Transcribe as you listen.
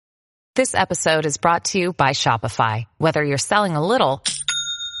This episode is brought to you by Shopify. Whether you're selling a little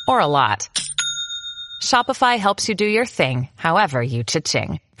or a lot, Shopify helps you do your thing, however you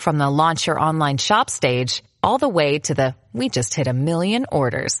cha-ching. From the launch your online shop stage, all the way to the we just hit 1 million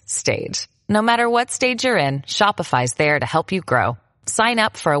orders stage. No matter what stage you're in, Shopify's there to help you grow. Sign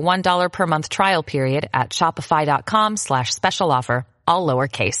up for a $1 per month trial period at shopify.com/special offer, all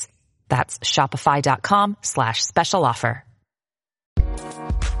lowercase. That's shopify.com/special offer.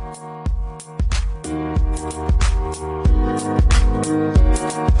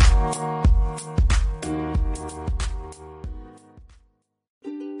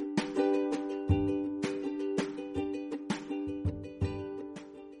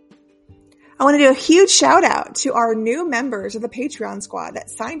 I want to do a huge shout out to our new members of the Patreon squad that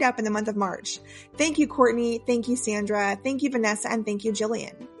signed up in the month of March. Thank you, Courtney. Thank you, Sandra. Thank you, Vanessa. And thank you,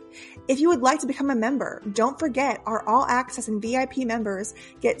 Jillian. If you would like to become a member, don't forget our all access and VIP members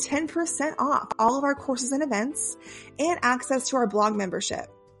get 10% off all of our courses and events and access to our blog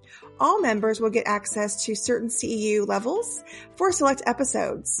membership. All members will get access to certain CEU levels for select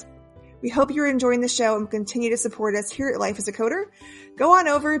episodes. We hope you're enjoying the show and continue to support us here at Life as a Coder. Go on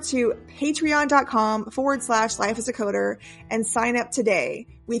over to patreon.com/Life as a Coder and sign up today.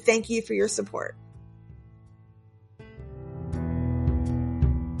 We thank you for your support.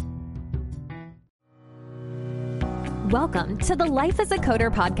 Welcome to the Life as a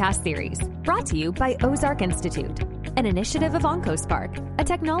Coder podcast series, brought to you by Ozark Institute, an initiative of OncoSpark, a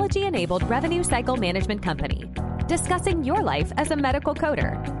technology-enabled revenue cycle management company, discussing your life as a medical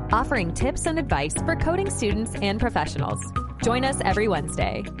coder, offering tips and advice for coding students and professionals. Join us every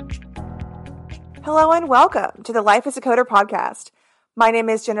Wednesday. Hello and welcome to the Life as a Coder podcast. My name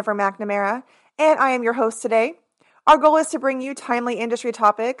is Jennifer McNamara, and I am your host today. Our goal is to bring you timely industry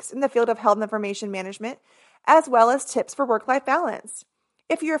topics in the field of health information management, as well as tips for work-life balance.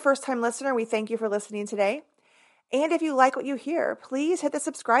 If you're a first-time listener, we thank you for listening today. And if you like what you hear, please hit the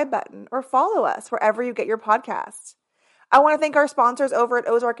subscribe button or follow us wherever you get your podcasts. I want to thank our sponsors over at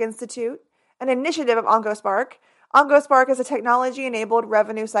Ozark Institute, an initiative of OncoSpark. OncoSpark is a technology-enabled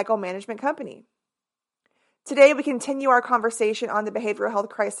revenue cycle management company. Today, we continue our conversation on the behavioral health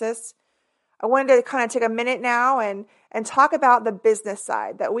crisis. I wanted to kind of take a minute now and talk about the business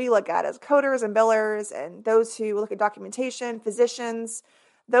side that we look at as coders and billers and those who look at documentation, physicians,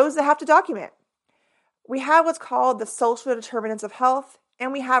 those that have to document. We have what's called the social determinants of health,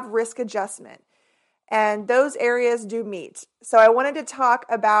 and we have risk adjustment. And those areas do meet. So I wanted to talk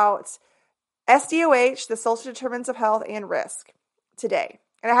about SDOH, the social determinants of health and risk today.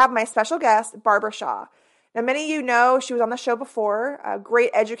 And I have my special guest, Barbara Shaw. Now, many of you know she was on the show before, a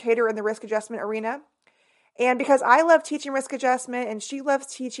great educator in the risk adjustment arena. And because I love teaching risk adjustment and she loves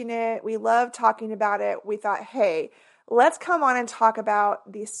teaching it, we love talking about it, we thought, hey, let's come on and talk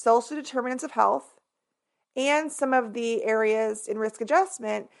about the social determinants of health and some of the areas in risk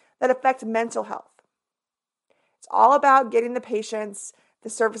adjustment that affect mental health. It's all about getting the patients the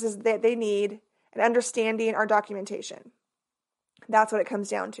services that they need and understanding our documentation. That's what it comes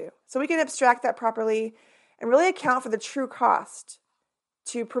down to. So we can abstract that properly and really account for the true cost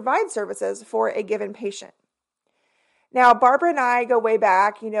to provide services for a given patient. Now, Barbara and I go way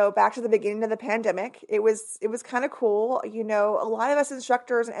back, back to the beginning of the pandemic. It was kind of cool. A lot of us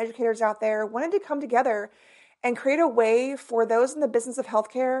instructors and educators out there wanted to come together and create a way for those in the business of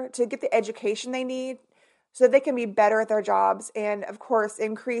healthcare to get the education they need so that they can be better at their jobs and, of course,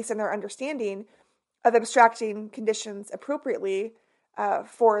 increase in their understanding of abstracting conditions appropriately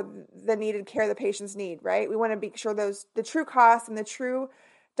for the needed care the patients need, right? We want to make sure the true cost and the true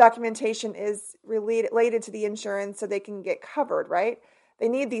documentation is related to the insurance so they can get covered, right? They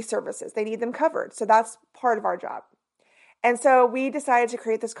need these services. They need them covered. So that's part of our job. And so we decided to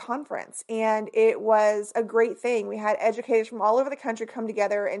create this conference, and it was a great thing. We had educators from all over the country come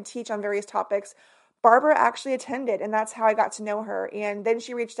together and teach on various topics. Barbara actually attended, and that's how I got to know her. And then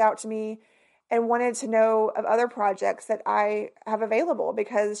she reached out to me and wanted to know of other projects that I have available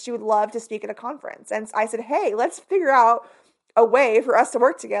because she would love to speak at a conference. And I said, hey, let's figure out a way for us to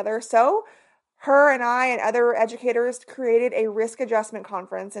work together. So her and I and other educators created a risk adjustment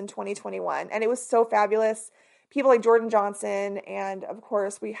conference in 2021. And it was so fabulous. People like Jordan Johnson. And of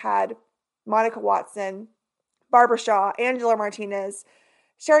course, we had Monica Watson, Barbara Shaw, Angela Martinez,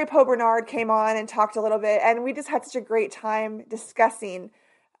 Sherry Poe Bernard came on and talked a little bit. And we just had such a great time discussing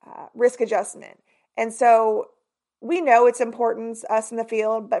risk adjustment. And so we know its importance, us in the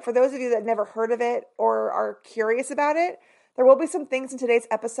field, but for those of you that never heard of it or are curious about it, there will be some things in today's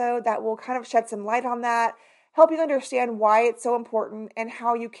episode that will kind of shed some light on that, help you understand why it's so important and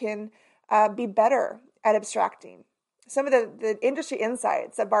how you can be better at abstracting. some of the industry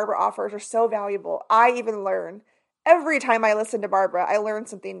insights that Barbara offers are so valuable. I even learn. Every time I listen to Barbara, I learn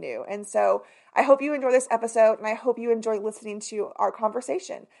something new. And so I hope you enjoy this episode, and I hope you enjoy listening to our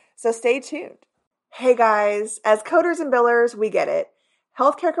conversation. So stay tuned. Hey guys, as coders and billers, we get it.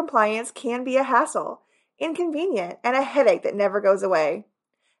 Healthcare compliance can be a hassle, inconvenient, and a headache that never goes away.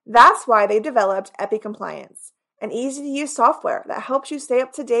 That's why they developed EpiCompliance, an easy-to-use software that helps you stay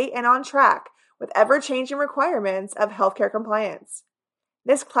up to date and on track with ever-changing requirements of healthcare compliance.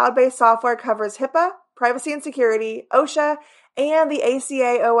 This cloud-based software covers HIPAA, privacy and security, OSHA, and the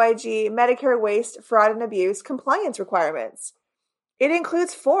ACA/OIG Medicare Waste, Fraud, and Abuse compliance requirements. It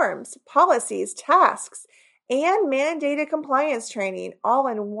includes forms, policies, tasks, and mandated compliance training all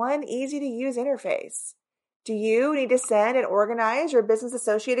in one easy-to-use interface. Do you need to send and organize your business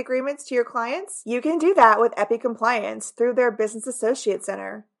associate agreements to your clients? You can do that with EpiCompliance through their Business Associate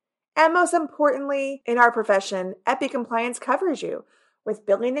Center. And most importantly, in our profession, EpiCompliance covers you with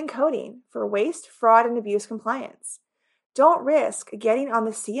billing and coding for waste, fraud, and abuse compliance. Don't risk getting on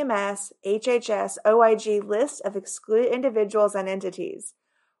the CMS HHS OIG list of excluded individuals and entities,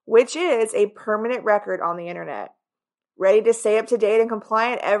 which is a permanent record on the internet. Ready to stay up to date and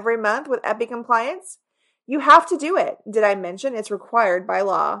compliant every month with EpiCompliance? You have to do it. Did I mention it's required by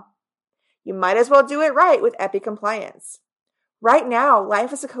law? You might as well do it right with EpiCompliance. Right now,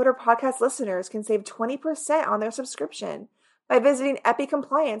 Life as a Coder podcast listeners can save 20% on their subscription by visiting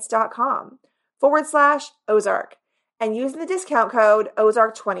epicompliance.com/Ozark and using the discount code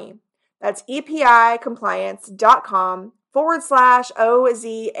Ozark20. That's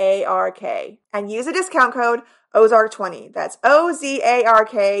EPIcompliance.com/OZARK and use the discount code Ozark20. That's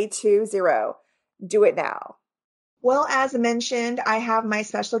OZARK20. Do it now. Well, as mentioned, I have my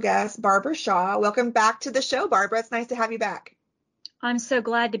special guest, Barbara Shaw. Welcome back to the show, Barbara. It's nice to have you back. I'm so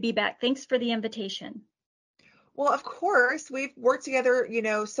glad to be back. Thanks for the invitation. Well, of course, we've worked together,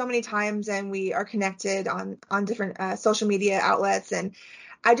 so many times, and we are connected on different social media outlets. And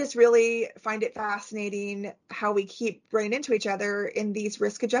I just really find it fascinating how we keep running into each other in these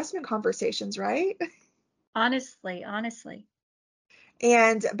risk adjustment conversations, right? Honestly.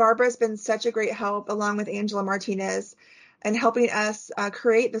 And Barbara's been such a great help, along with Angela Martinez, in helping us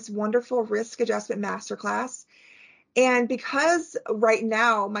create this wonderful risk adjustment masterclass. And because right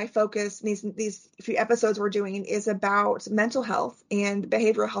now my focus, these few episodes we're doing, is about mental health and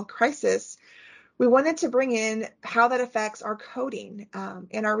behavioral health crisis, we wanted to bring in how that affects our coding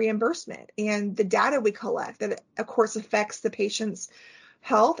and our reimbursement and the data we collect that, of course, affects the patient's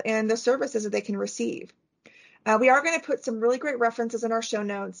health and the services that they can receive. We are going to put some really great references in our show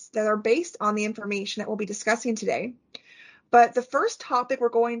notes that are based on the information that we'll be discussing today. But the first topic we're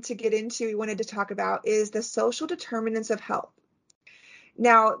going to get into, we wanted to talk about, is the social determinants of health.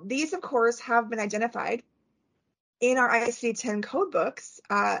 Now, these, of course, have been identified in our ICD-10 code books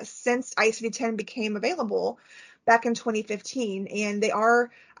since ICD-10 became available back in 2015, and they are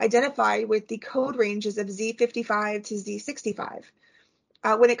identified with the code ranges of Z55 to Z65.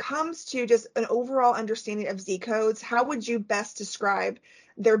 When it comes to just an overall understanding of Z codes, how would you best describe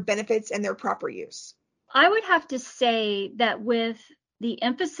their benefits and their proper use? I would have to say that with the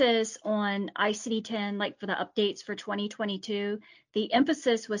emphasis on ICD-10, like for the updates for 2022, the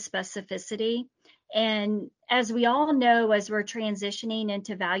emphasis was specificity. And as we all know, as we're transitioning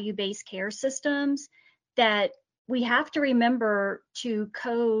into value-based care systems, that we have to remember to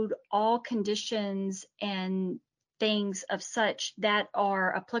code all conditions and things of such that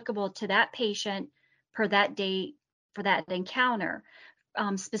are applicable to that patient per that date for that encounter.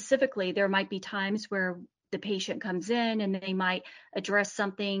 Specifically, there might be times where the patient comes in and they might address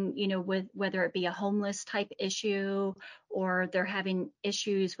something, with whether it be a homeless type issue or they're having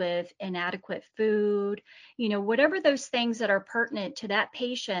issues with inadequate food, whatever those things that are pertinent to that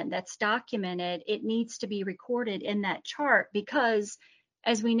patient that's documented, it needs to be recorded in that chart because,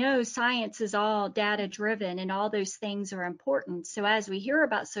 as we know, science is all data driven and all those things are important. So as we hear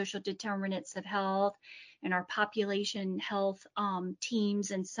about social determinants of health and our population health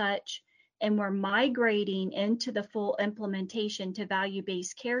teams and such, and we're migrating into the full implementation to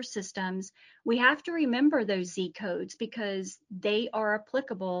value-based care systems, we have to remember those Z codes because they are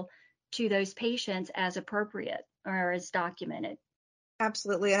applicable to those patients as appropriate or as documented.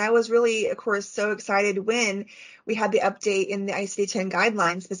 Absolutely. And I was really, of course, so excited when we had the update in the ICD-10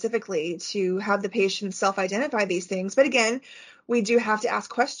 guidelines specifically to have the patient self-identify these things. But again, we do have to ask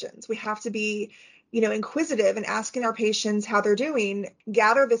questions. We have to be, inquisitive and asking our patients how they're doing,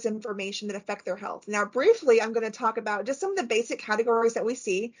 gather this information that affect their health. Now, briefly, I'm going to talk about just some of the basic categories that we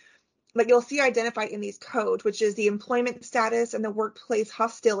see, like you'll see identified in these codes, which is the employment status and the workplace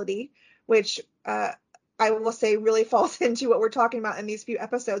hostility, which I will say really falls into what we're talking about in these few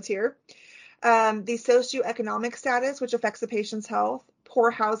episodes here. The socioeconomic status, which affects the patient's health, poor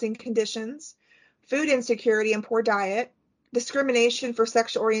housing conditions, food insecurity and poor diet, discrimination for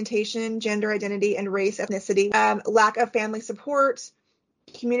sexual orientation, gender identity, and race, ethnicity, lack of family support,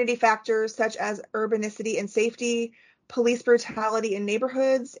 community factors such as urbanicity and safety, police brutality in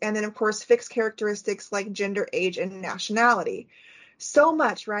neighborhoods, and then, of course, fixed characteristics like gender, age, and nationality. So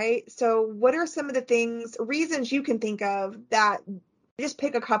much, right? So what are some of the reasons you can think of that, just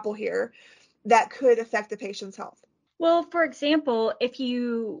pick a couple here, that could affect the patient's health? Well, for example, if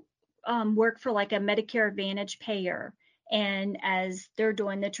you work for like a Medicare Advantage payer, and as they're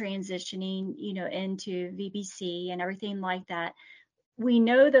doing the transitioning, into VBC and everything like that, we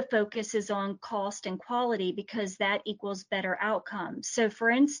know the focus is on cost and quality because that equals better outcomes. So for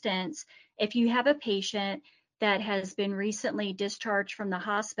instance, if you have a patient that has been recently discharged from the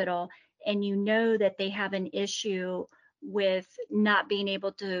hospital and you know that they have an issue with not being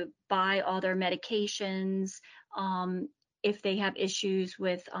able to buy all their medications, if they have issues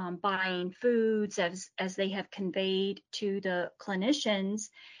with buying foods as they have conveyed to the clinicians,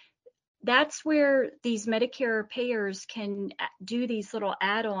 that's where these Medicare payers can do these little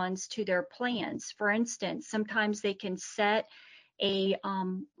add-ons to their plans. For instance, sometimes they can set a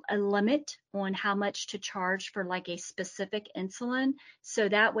limit on how much to charge for like a specific insulin, so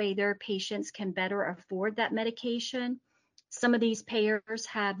that way their patients can better afford that medication. Some of these payers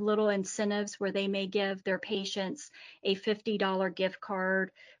have little incentives where they may give their patients a $50 gift card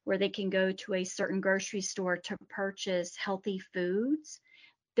where they can go to a certain grocery store to purchase healthy foods.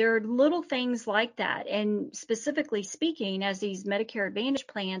 There are little things like that. And specifically speaking, as these Medicare Advantage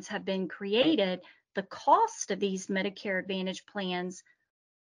plans have been created, the cost of these Medicare Advantage plans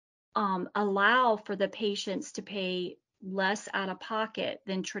allow for the patients to pay less out of pocket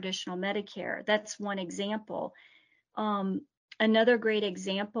than traditional Medicare. That's one example. Another great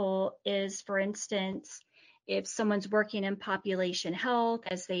example is, for instance, if someone's working in population health,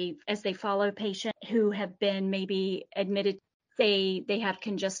 as they follow patients who have been maybe admitted, say they have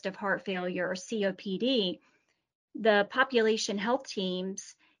congestive heart failure or COPD, the population health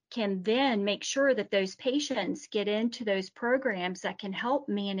teams can then make sure that those patients get into those programs that can help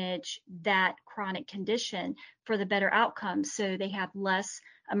manage that chronic condition for the better outcomes. So they have less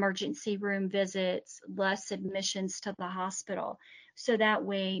emergency room visits, less admissions to the hospital. So that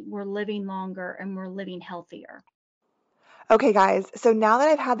way we're living longer and we're living healthier. Okay, guys, so now that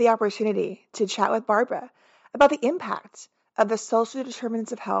I've had the opportunity to chat with Barbara about the impact of the social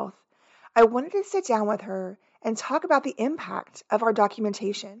determinants of health, I wanted to sit down with her and talk about the impact of our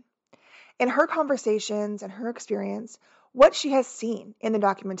documentation. In her conversations and her experience, what she has seen in the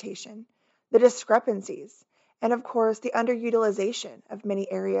documentation, the discrepancies, and of course, the underutilization of many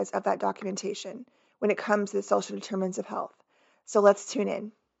areas of that documentation when it comes to the social determinants of health. So let's tune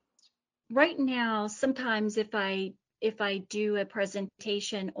in. Right now, sometimes if I do a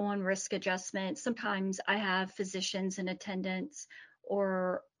presentation on risk adjustment, sometimes I have physicians in attendance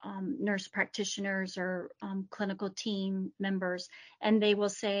or nurse practitioners or clinical team members, and they will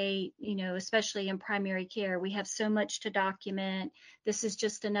say, especially in primary care, we have so much to document. This is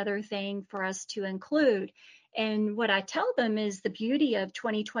just another thing for us to include. And what I tell them is the beauty of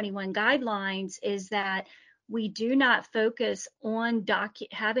 2021 guidelines is that we do not focus on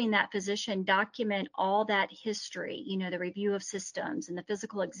having that physician document all that history, the review of systems and the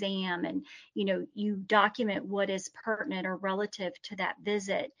physical exam, and, you document what is pertinent or relative to that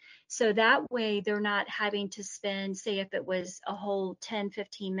visit. So that way they're not having to spend, say, if it was a whole 10,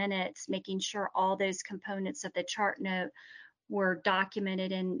 15 minutes, making sure all those components of the chart note were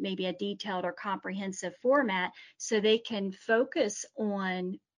documented in maybe a detailed or comprehensive format, so they can focus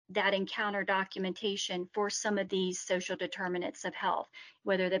on that encounter documentation for some of these social determinants of health,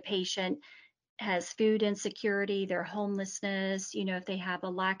 whether the patient has food insecurity, their homelessness, if they have a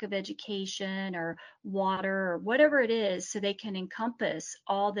lack of education or water or whatever it is, so they can encompass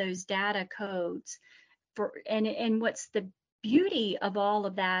all those data codes. And what's the beauty of all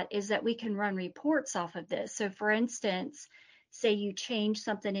of that is that we can run reports off of this. So for instance, say you change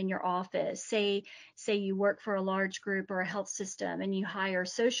something in your office, say you work for a large group or a health system and you hire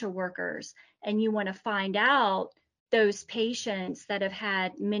social workers and you want to find out those patients that have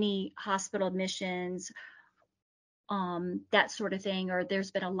had many hospital admissions, that sort of thing, or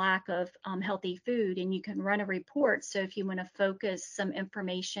there's been a lack of healthy food, and you can run a report. So if you want to focus some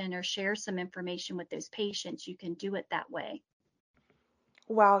information or share some information with those patients, you can do it that way.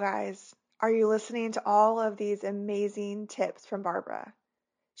 Wow, guys. Are you listening to all of these amazing tips from Barbara?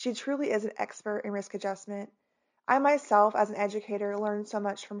 She truly is an expert in risk adjustment. I myself, as an educator, learned so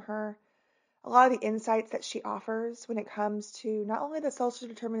much from her. a lot of the insights that she offers when it comes to not only the social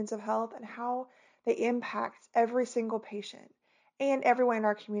determinants of health and how they impact every single patient and everyone in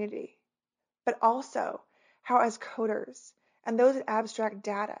our community, but also how as coders and those that abstract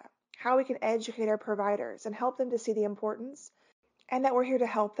data, how we can educate our providers and help them to see the importance and that we're here to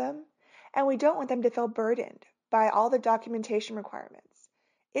help them. And we don't want them to feel burdened by all the documentation requirements.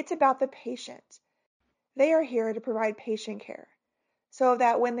 It's about the patient. They are here to provide patient care so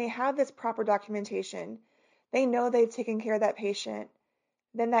that when they have this proper documentation, they know they've taken care of that patient.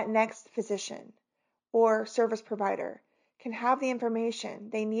 Then that next physician or service provider can have the information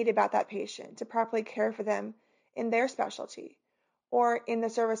they need about that patient to properly care for them in their specialty or in the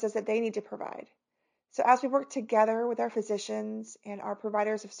services that they need to provide. So as we work together with our physicians and our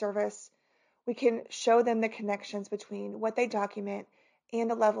providers of service, we can show them the connections between what they document and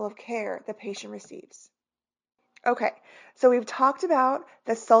the level of care the patient receives. Okay, so we've talked about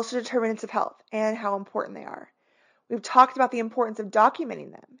the social determinants of health and how important they are. We've talked about the importance of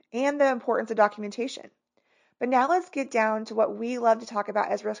documenting them and the importance of documentation. But now let's get down to what we love to talk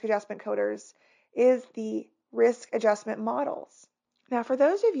about as risk adjustment coders is the risk adjustment models. Now, for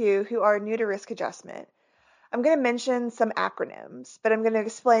those of you who are new to risk adjustment, I'm going to mention some acronyms, but I'm going to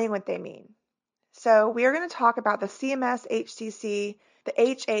explain what they mean. So we are going to talk about the CMS HCC, the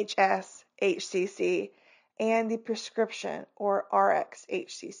HHS HCC, and the prescription or RX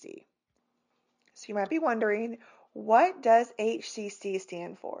HCC. So you might be wondering, what does HCC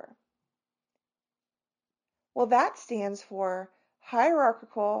stand for? Well, that stands for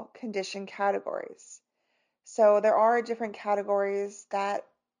hierarchical condition categories. So there are different categories that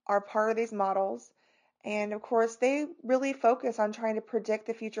are part of these models. And of course, they really focus on trying to predict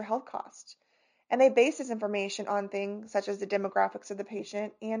the future health cost. And they base this information on things such as the demographics of the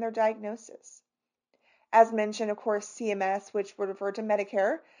patient and their diagnosis. As mentioned, of course, CMS, which would refer to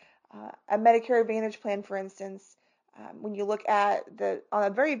Medicare, a Medicare Advantage plan, for instance, when you look at on a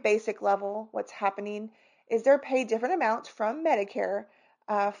very basic level, what's happening is they're paid different amounts from Medicare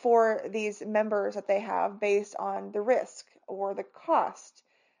for these members that they have based on the risk or the cost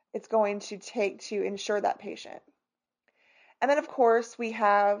it's going to take to insure that patient. And then, of course, we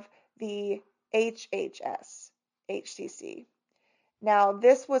have the HHS HCC. Now,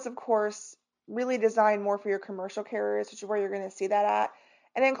 this was, of course, really designed more for your commercial carriers, which is where you're going to see that at.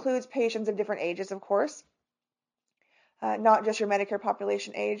 And it includes patients of different ages, of course. Not just your Medicare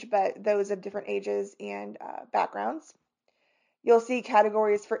population age, but those of different ages and backgrounds. You'll see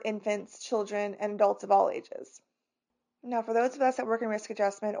categories for infants, children, and adults of all ages. Now, for those of us that work in risk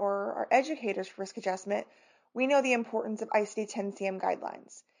adjustment or are educators for risk adjustment, we know the importance of ICD-10-CM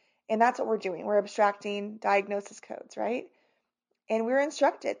guidelines. And that's what we're doing. We're abstracting diagnosis codes, right? And we're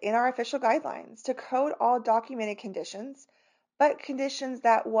instructed in our official guidelines to code all documented conditions, but conditions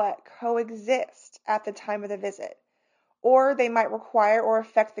that coexist at the time of the visit. Or they might require or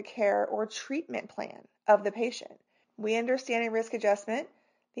affect the care or treatment plan of the patient. We understand in risk adjustment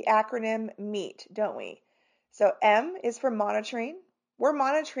the acronym MEET, don't we? So M is for monitoring. We're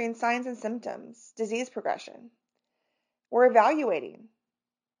monitoring signs and symptoms, disease progression. We're evaluating,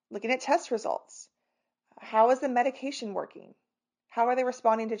 looking at test results. How is the medication working? How are they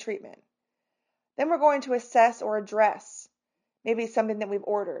responding to treatment? Then we're going to assess or address maybe something that we've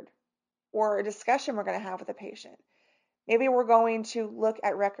ordered or a discussion we're going to have with the patient. Maybe we're going to look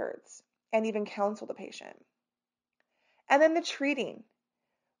at records and even counsel the patient. And then the treating.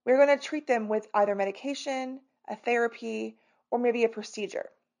 We're going to treat them with either medication, a therapy, or maybe a procedure.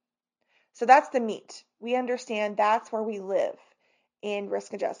 So that's the meat. We understand that's where we live in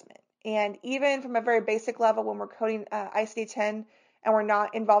risk adjustment. And even from a very basic level, when we're coding ICD-10 and we're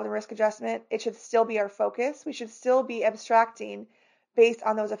not involved in risk adjustment, it should still be our focus. We should still be abstracting based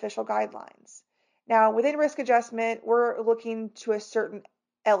on those official guidelines. Now, within risk adjustment, we're looking to a certain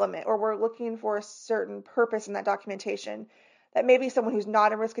element or we're looking for a certain purpose in that documentation that maybe someone who's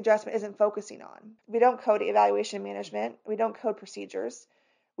not in risk adjustment isn't focusing on. We don't code evaluation management. We don't code procedures.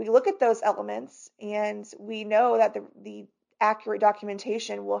 We look at those elements and we know that the accurate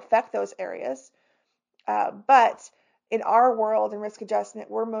documentation will affect those areas. But in our world in risk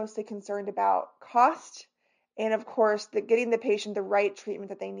adjustment, we're mostly concerned about cost and, of course, getting the patient the right treatment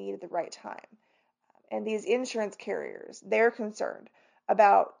that they need at the right time. And these insurance carriers, they're concerned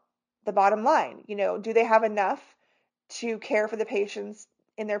about the bottom line. Do they have enough to care for the patients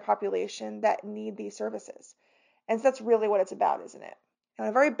in their population that need these services? And so that's really what it's about, isn't it? On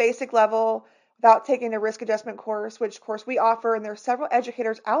a very basic level, without taking a risk adjustment course, which of course we offer, and there are several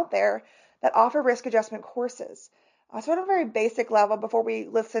educators out there that offer risk adjustment courses. So on a very basic level, before we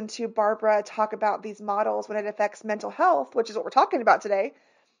listen to Barbara talk about these models when it affects mental health, which is what we're talking about today,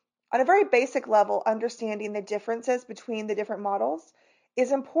 On a very basic level, understanding the differences between the different models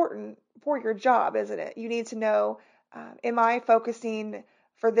is important for your job, isn't it? You need to know, am I focusing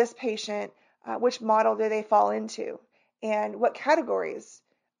for this patient, which model do they fall into, and what categories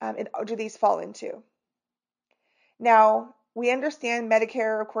do these fall into? Now, we understand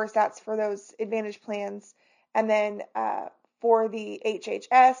Medicare, of course, that's for those Advantage plans, and then for the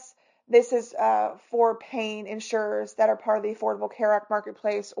HHS, this is for paying insurers that are part of the Affordable Care Act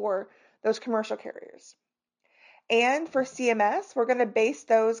marketplace or those commercial carriers. And for CMS, we're going to base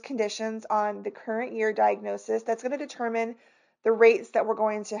those conditions on the current year diagnosis. That's going to determine the rates that we're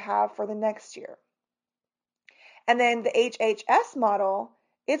going to have for the next year. And then the HHS model,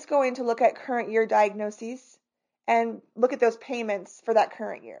 it's going to look at current year diagnoses and look at those payments for that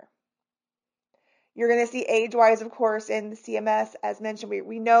current year. You're going to see age-wise, of course, in the CMS. As mentioned,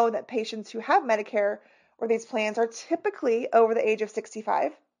 we know that patients who have Medicare or these plans are typically over the age of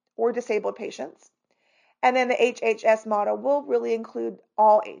 65 or disabled patients. And then the HHS model will really include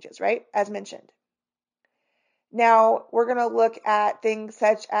all ages, right? As mentioned. Now, we're going to look at things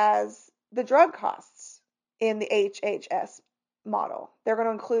such as the drug costs in the HHS model. They're going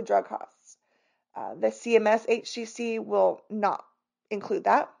to include drug costs. The CMS HCC will not include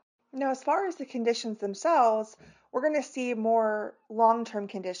that. Now, as far as the conditions themselves, we're going to see more long-term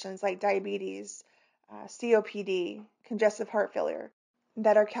conditions like diabetes, COPD, congestive heart failure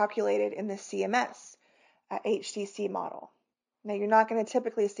that are calculated in the CMS HCC model. Now, you're not going to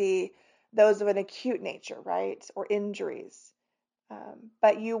typically see those of an acute nature, right, or injuries,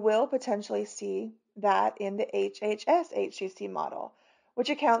 but you will potentially see that in the HHS HCC model, which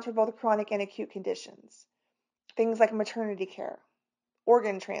accounts for both chronic and acute conditions. Things like maternity care,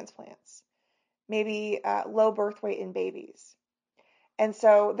 organ transplants, maybe low birth weight in babies. And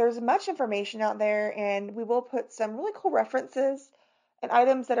so there's much information out there, and we will put some really cool references and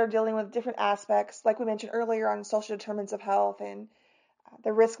items that are dealing with different aspects, like we mentioned earlier on social determinants of health and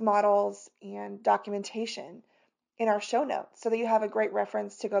the risk models and documentation in our show notes so that you have a great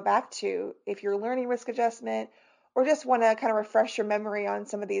reference to go back to if you're learning risk adjustment or just want to kind of refresh your memory on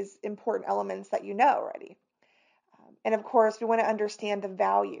some of these important elements that you know already. And of course, we want to understand the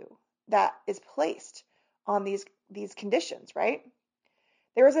value that is placed on these conditions, right?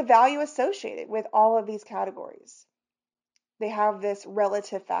 There is a value associated with all of these categories. They have this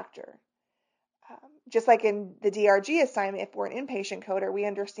relative factor. Just like in the DRG assignment, if we're an inpatient coder, we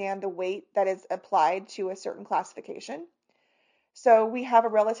understand the weight that is applied to a certain classification. So we have a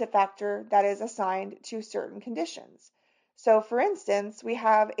relative factor that is assigned to certain conditions. So for instance, we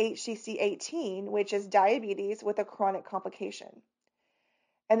have HCC 18, which is diabetes with a chronic complication.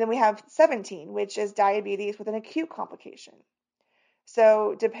 And then we have 17, which is diabetes with an acute complication.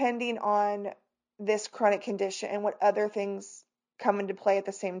 So depending on this chronic condition and what other things come into play at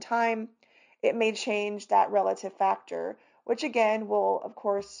the same time, it may change that relative factor, which again will, of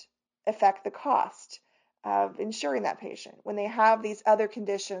course, affect the cost of insuring that patient. When they have these other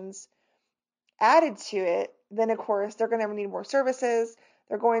conditions added to it, then of course they're going to need more services.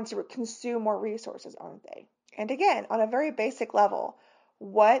 They're going to consume more resources, aren't they? And again, on a very basic level,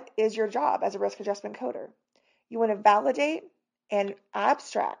 what is your job as a risk adjustment coder? You want to validate and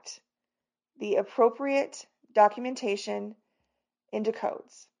abstract the appropriate documentation into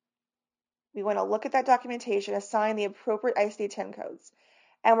codes. We want to look at that documentation, assign the appropriate ICD-10 codes,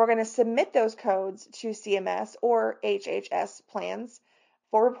 and we're going to submit those codes to CMS or HHS plans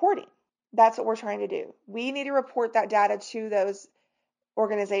for reporting. That's what we're trying to do. We need to report that data to those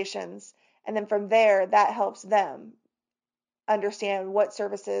organizations, and then from there, that helps them understand what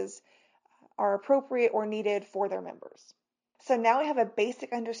services are appropriate or needed for their members. So now we have a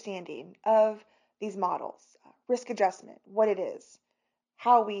basic understanding of these models, risk adjustment, what it is,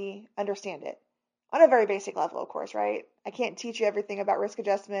 how we understand it on a very basic level, of course, right? I can't teach you everything about risk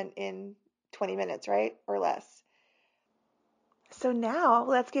adjustment in 20 minutes, right? Or less. So now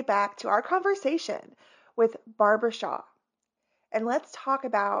let's get back to our conversation with Barbara Shaw. And let's talk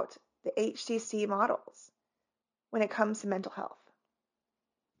about the HCC models when it comes to mental health.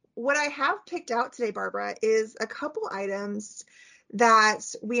 What I have picked out today, Barbara, is a couple items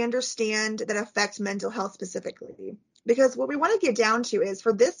that we understand that affect mental health specifically. Because what we want to get down to is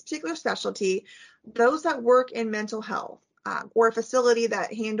for this particular specialty, those that work in mental health or a facility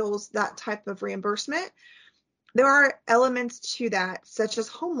that handles that type of reimbursement, there are elements to that such as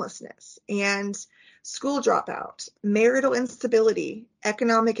homelessness and school dropout, marital instability,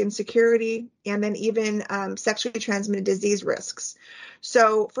 economic insecurity, and then even sexually transmitted disease risks.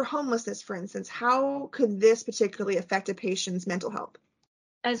 So for homelessness, for instance, how could this particularly affect a patient's mental health?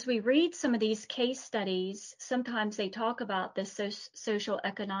 as we read some of these case studies, sometimes they talk about the social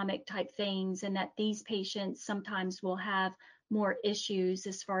economic type things, and that these patients sometimes will have more issues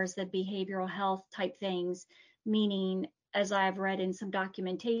as far as the behavioral health type things, meaning, as I've read in some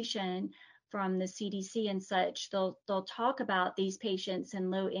documentation from the CDC and such, they'll talk about these patients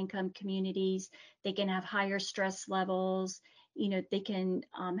in low income communities. They can have higher stress levels. They can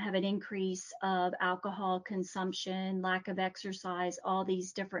have an increase of alcohol consumption, lack of exercise, all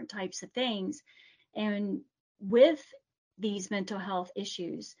these different types of things, and with these mental health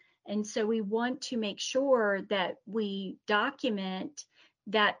issues. And so we want to make sure that we document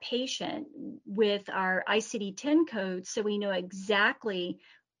that patient with our ICD-10 code, so we know exactly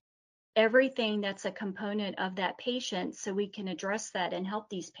everything that's a component of that patient, so we can address that and help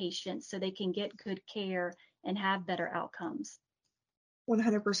these patients so they can get good care and have better outcomes.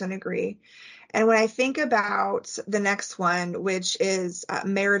 100% agree. And when I think about the next one, which is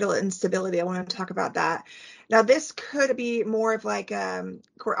marital instability, I want to talk about that. Now, this could be more of like,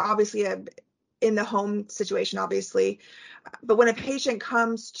 obviously, in the home situation, obviously, but when a patient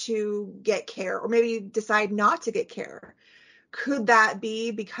comes to get care or maybe decide not to get care, could that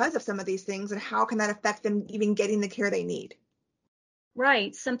be because of some of these things, and how can that affect them even getting the care they need?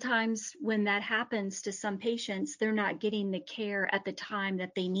 Right. Sometimes when that happens to some patients, they're not getting the care at the time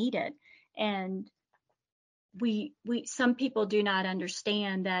that they need it. And some people do not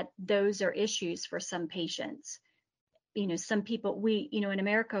understand that those are issues for some patients. Some people, in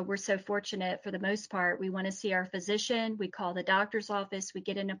America, we're so fortunate for the most part. We want to see our physician, we call the doctor's office, we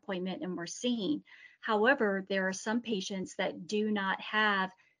get an appointment, and we're seen. However, there are some patients that do not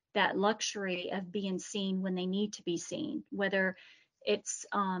have that luxury of being seen when they need to be seen, whether it's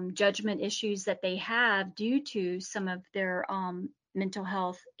judgment issues that they have due to some of their mental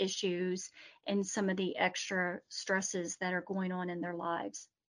health issues and some of the extra stresses that are going on in their lives.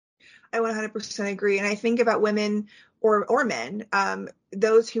 I 100% agree. And I think about women or men,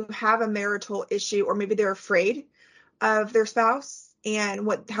 those who have a marital issue, or maybe they're afraid of their spouse and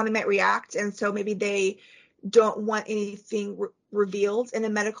how they might react. And so maybe they don't want anything revealed in a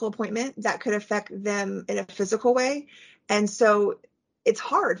medical appointment that could affect them in a physical way. And so it's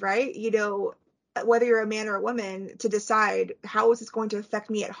hard, right? Whether you're a man or a woman, to decide how is this going to affect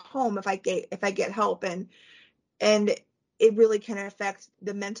me at home if I get help, and it really can affect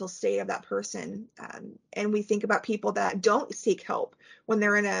the mental state of that person. And we think about people that don't seek help when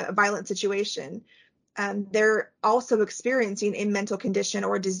they're in a violent situation. They're also experiencing a mental condition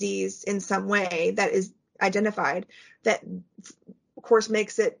or disease in some way that is identified, that of course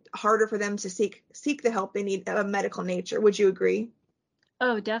makes it harder for them to seek the help they need of medical nature. Would you agree?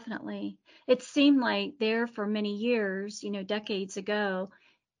 Oh, definitely. It seemed like there for many years, decades ago,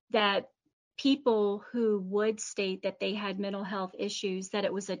 that people who would state that they had mental health issues, that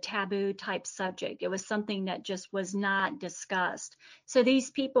it was a taboo type subject. It was something that just was not discussed. So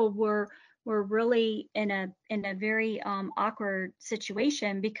these people were really in a very awkward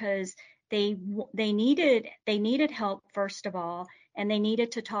situation, because they needed help, first of all, and they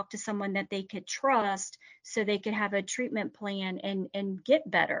needed to talk to someone that they could trust so they could have a treatment plan and get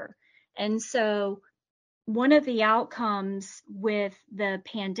better. And so one of the outcomes with the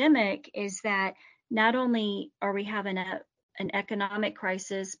pandemic is that not only are we having an economic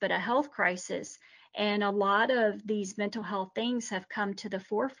crisis, but a health crisis. And a lot of these mental health things have come to the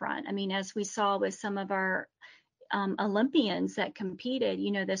forefront. I mean, as we saw with some of our Olympians that competed,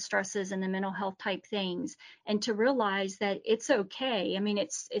 the stresses and the mental health type things, and to realize that it's okay. I mean,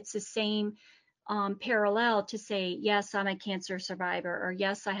 it's the same parallel to say, yes, I'm a cancer survivor, or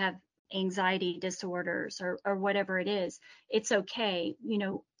yes, I have anxiety disorders, or whatever it is. It's okay.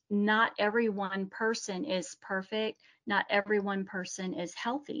 Not every one person is perfect. Not every one person is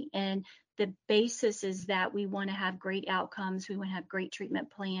healthy. And the basis is that we want to have great outcomes. We want to have great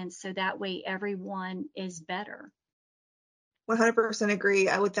treatment plans, so that way everyone is better. 100% agree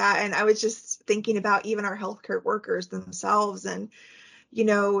with that. And I was just thinking about even our healthcare workers themselves, and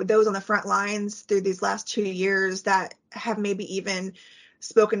those on the front lines through these last 2 years that have maybe even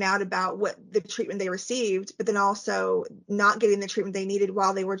spoken out about what the treatment they received, but then also not getting the treatment they needed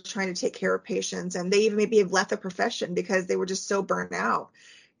while they were trying to take care of patients. And they even maybe have left the profession because they were just so burnt out.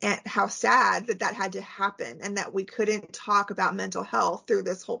 And how sad that had to happen, and that we couldn't talk about mental health through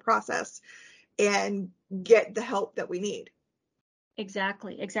this whole process and get the help that we need.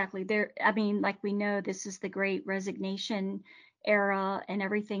 Exactly. I mean, like, we know this is the Great Resignation era and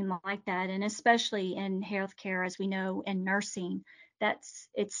everything like that. And especially in healthcare, as we know, in nursing,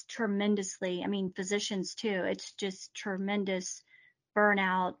 it's tremendously, I mean, physicians too, it's just tremendous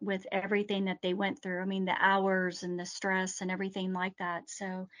burnout with everything that they went through. I mean, the hours and the stress and everything like that.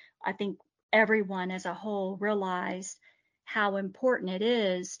 So I think everyone as a whole realized how important it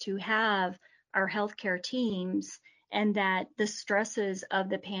is to have our healthcare teams, and that the stresses of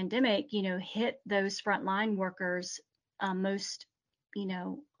the pandemic, hit those frontline workers most,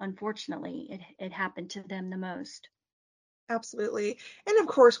 unfortunately, it happened to them the most. Absolutely. And of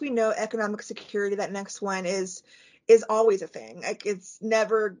course, we know economic security, that next one is always a thing. Like, it's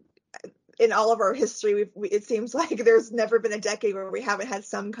never, in all of our history, it seems like there's never been a decade where we haven't had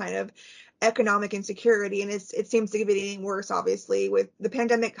some kind of economic insecurity, and it seems to be getting worse. Obviously, with the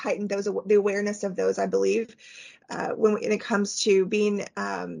pandemic, heightened the awareness of those, I believe, when it comes to being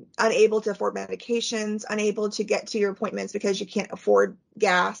unable to afford medications, unable to get to your appointments because you can't afford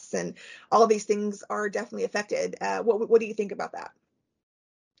gas, and all of these things are definitely affected. What do you think about that?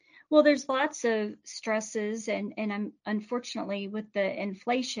 Well, there's lots of stresses, and unfortunately, with the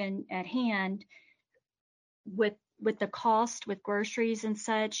inflation at hand, with the cost with groceries and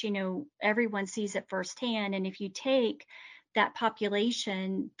such, everyone sees it firsthand. And if you take that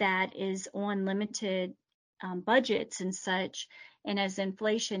population that is on limited budgets and such, and as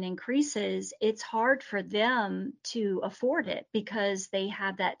inflation increases, it's hard for them to afford it because they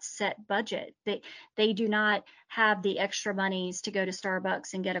have that set budget. They do not have the extra monies to go to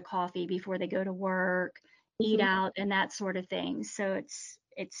Starbucks and get a coffee before they go to work, eat out, and that sort of thing. So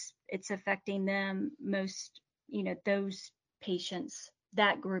it's affecting them most, those patients,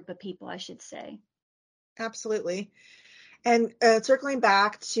 that group of people, I should say. Absolutely. And circling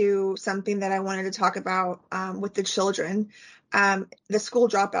back to something that I wanted to talk about with the children, the school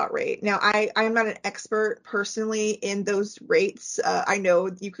dropout rate. Now, I'm not an expert personally in those rates. I know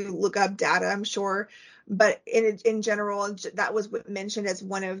you can look up data, I'm sure, but in general, that was mentioned as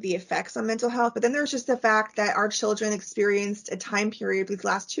one of the effects on mental health. But then there's just the fact that our children experienced a time period these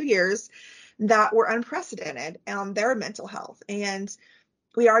last 2 years that were unprecedented on their mental health. And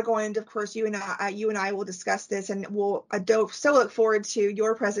we are going to, of course, you and I will discuss this, and we'll so look forward to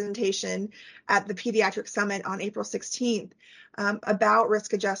your presentation at the Pediatric Summit on April 16th about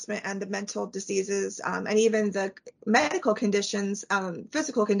risk adjustment and the mental diseases and even the medical conditions,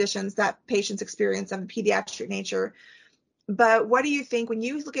 physical conditions that patients experience of a pediatric nature. But what do you think when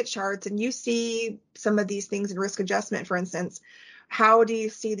you look at charts and you see some of these things in risk adjustment, for instance, how do you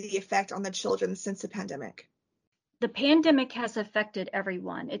see the effect on the children since the pandemic? The pandemic has affected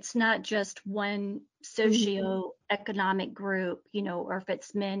everyone. It's not just one socioeconomic group, or if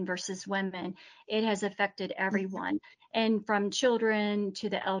it's men versus women. It has affected everyone, and from children to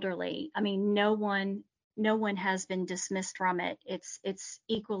the elderly. I mean, no one has been dismissed from it. It's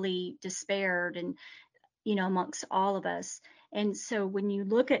equally despaired, and amongst all of us. And so when you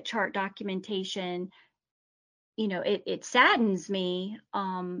look at chart documentation, it saddens me,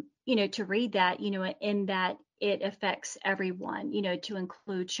 to read that, in that it affects everyone, to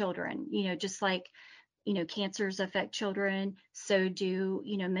include children, just like, cancers affect children, so do,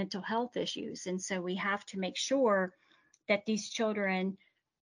 mental health issues. And so we have to make sure that these children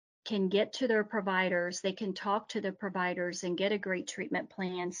can get to their providers, they can talk to the providers and get a great treatment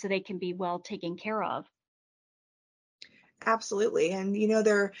plan so they can be well taken care of. Absolutely. And,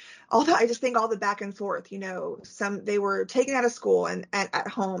 I just think all the back and forth, they were taken out of school and at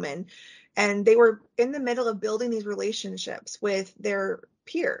home, and they were in the middle of building these relationships with their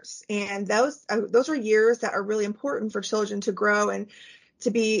peers. And those are years that are really important for children to grow and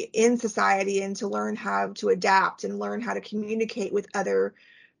to be in society and to learn how to adapt and learn how to communicate with other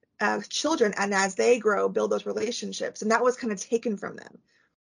children. And as they grow, build those relationships. And that was kind of taken from them.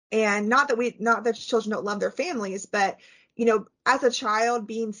 And not that children don't love their families, but as a child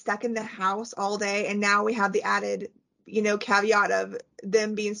being stuck in the house all day, and now we have the added, caveat of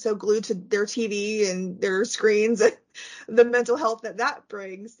them being so glued to their TV and their screens and the mental health that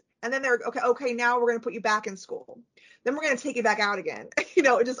brings. And then they're okay, now we're going to put you back in school. Then we're going to take you back out again.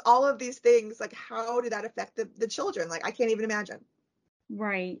 Just all of these things, like, how did that affect the children? Like, I can't even imagine.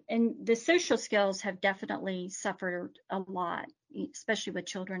 Right. And the social skills have definitely suffered a lot, especially with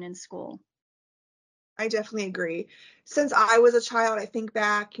children in school. I definitely agree. Since I was a child, I think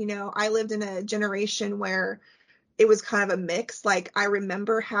back, I lived in a generation where it was kind of a mix. Like, I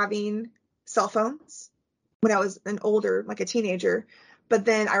remember having cell phones when I was like a teenager, but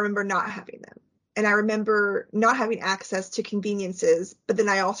then I remember not having them. And I remember not having access to conveniences, but then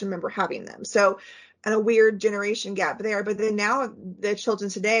I also remember having them. So, and a weird generation gap there. But then now the children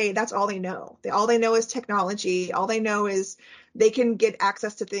today, that's all they know. All they know is technology. All they know is they can get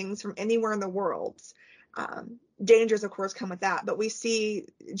access to things from anywhere in the world. dangers, of course, come with that. But we see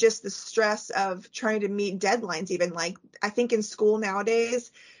just the stress of trying to meet deadlines, even like I think in school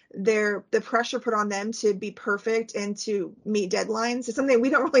nowadays, the pressure put on them to be perfect and to meet deadlines is something we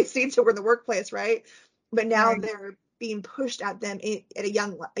don't really see until we're in the workplace, right? But now Right. they're being pushed at them at a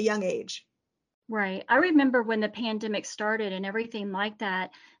young age. Right. I remember when the pandemic started and everything like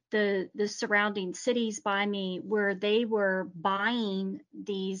that, the surrounding cities by me where they were buying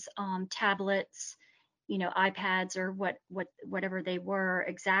these tablets, iPads or whatever they were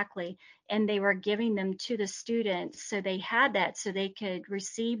exactly, and they were giving them to the students so they had that so they could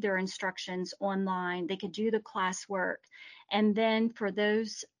receive their instructions online, they could do the classwork. And then for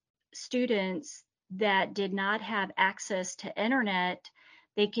those students that did not have access to internet,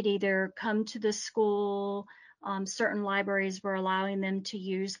 they could either come to the school. Certain libraries were allowing them to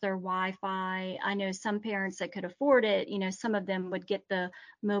use their Wi-Fi. I know some parents that could afford it, some of them would get the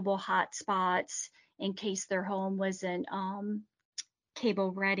mobile hotspots in case their home wasn't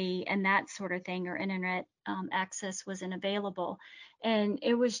cable ready and that sort of thing, or internet access wasn't available. And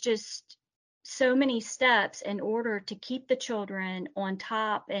it was just so many steps in order to keep the children on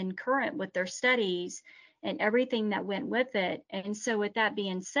top and current with their studies and everything that went with it. And so with that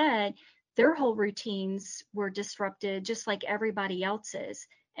being said, their whole routines were disrupted just like everybody else's,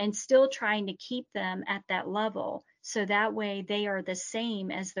 and still trying to keep them at that level so that way they are the same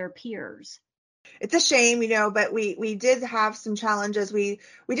as their peers. It's a shame, but we did have some challenges. We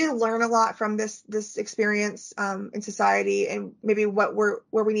did learn a lot from this experience in society, and maybe where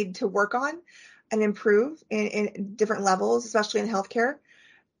we need to work on and improve in different levels, especially in healthcare.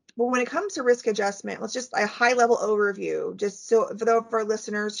 But when it comes to risk adjustment, let's just a high level overview, just so for those of our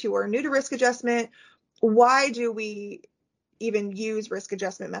listeners who are new to risk adjustment, why do we even use risk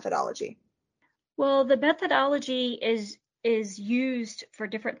adjustment methodology? Well, the methodology is used for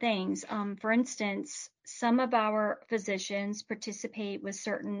different things. For instance, some of our physicians participate with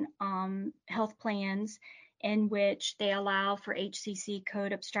certain health plans in which they allow for HCC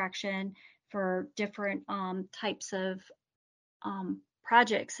code abstraction for different types of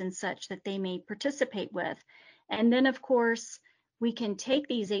projects and such that they may participate with. And then, of course, we can take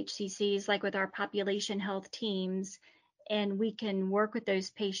these HCCs, like with our population health teams, and we can work with those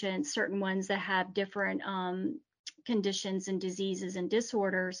patients, certain ones that have different conditions and diseases and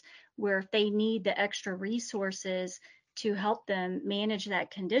disorders, where if they need the extra resources to help them manage that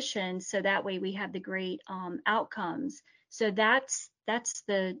condition, so that way we have the great outcomes. So that's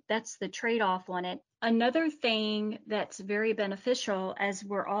the trade-off on it. Another thing that's very beneficial, as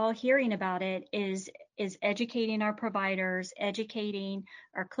we're all hearing about it, is educating our providers, educating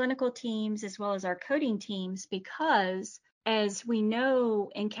our clinical teams, as well as our coding teams, because as we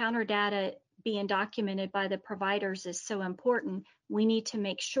know, encounter data being documented by the providers is so important. We need to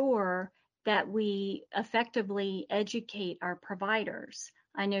make sure that we effectively educate our providers.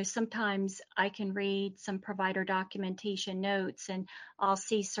 I know sometimes I can read some provider documentation notes and I'll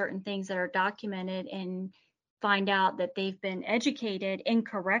see certain things that are documented and find out that they've been educated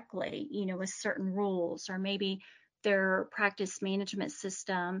incorrectly, with certain rules, or maybe their practice management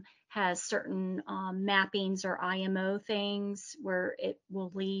system has certain mappings or IMO things where it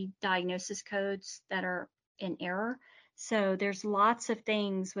will lead diagnosis codes that are in error. So there's lots of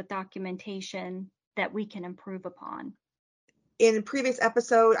things with documentation that we can improve upon. In a previous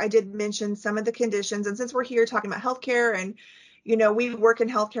episode, I did mention some of the conditions. And since we're here talking about healthcare and, we work in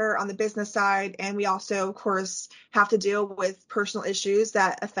healthcare on the business side, and we also, of course, have to deal with personal issues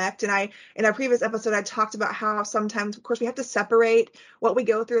that affect. And in our previous episode, I talked about how sometimes, of course, we have to separate what we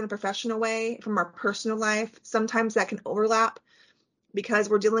go through in a professional way from our personal life. Sometimes that can overlap, because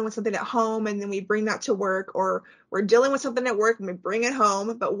we're dealing with something at home and then we bring that to work, or we're dealing with something at work and we bring it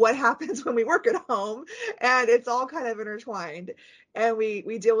home. But what happens when we work at home? And it's all kind of intertwined, and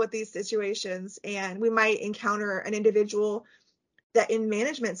we deal with these situations, and we might encounter an individual that in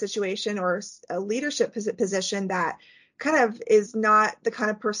management situation or a leadership position that kind of is not the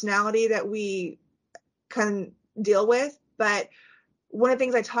kind of personality that we can deal with. But one of the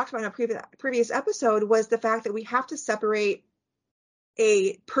things I talked about in a previous episode was the fact that we have to separate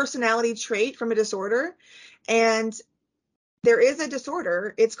a personality trait from a disorder. And there is a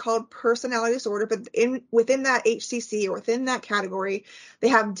disorder, it's called personality disorder, but within that HCC, or within that category, they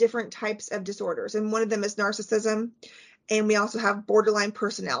have different types of disorders. And one of them is narcissism. And we also have borderline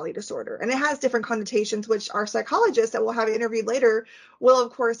personality disorder. And it has different connotations, which our psychologists that we'll have interviewed later will,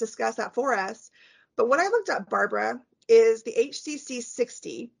 of course, discuss that for us. But what I looked up, Barbara, is the HCC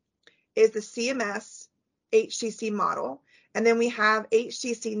 60 is the CMS HCC model. And then we have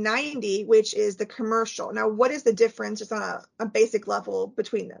HCC 90, which is the commercial. Now, what is the difference just on a basic level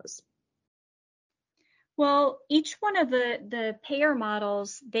between those? Well, each one of the payer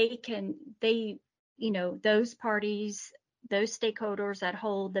models, those parties, those stakeholders that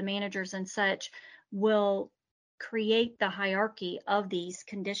hold the managers and such will create the hierarchy of these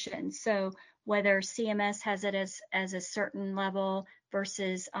conditions. So whether CMS has it as a certain level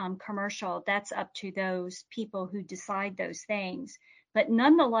versus commercial, that's up to those people who decide those things. But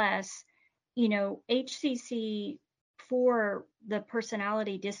nonetheless, HCC for the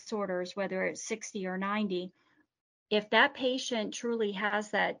personality disorders, whether it's 60 or 90, if that patient truly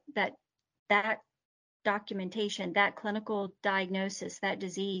has that documentation, that clinical diagnosis, that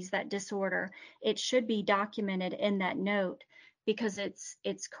disease, that disorder, it should be documented in that note because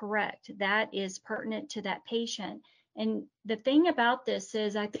it's correct. That is pertinent to that patient. And the thing about this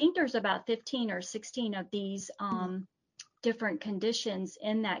is, I think there's about 15 or 16 of these different conditions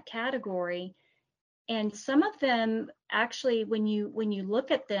in that category. And some of them actually, when you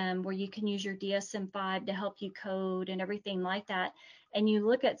look at them, where you can use your DSM-5 to help you code and everything like that, and you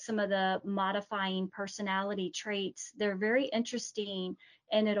look at some of the modifying personality traits, they're very interesting.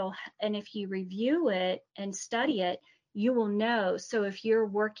 And if you review it and study it, you will know. So if you're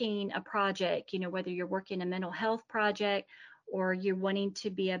working a project, whether you're working a mental health project or you're wanting to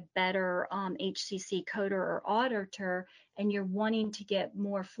be a better HCC coder or auditor, and you're wanting to get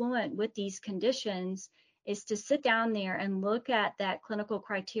more fluent with these conditions, is to sit down there and look at that clinical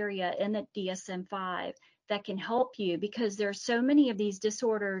criteria in the DSM-5 that can help you, because there are so many of these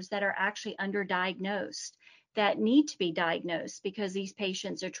disorders that are actually underdiagnosed that need to be diagnosed because these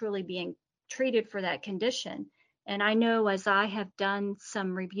patients are truly being treated for that condition. And I know, as I have done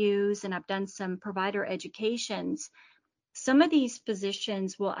some reviews and I've done some provider educations, some of these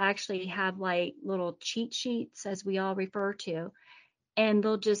physicians will actually have like little cheat sheets, as we all refer to, and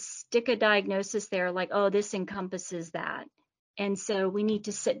they'll just stick a diagnosis there like, oh, this encompasses that. And so we need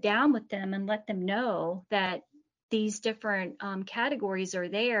to sit down with them and let them know that these different categories are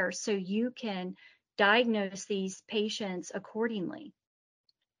there so you can diagnose these patients accordingly.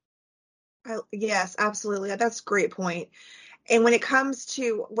 Yes, absolutely. That's a great point. And when it comes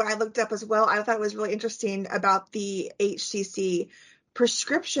to what I looked up as well, I thought it was really interesting about the HCC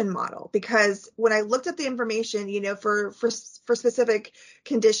prescription model, because when I looked at the information, for specific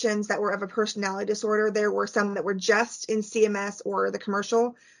conditions that were of a personality disorder, there were some that were just in CMS or the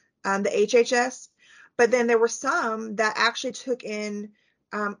commercial, the HHS, but then there were some that actually took in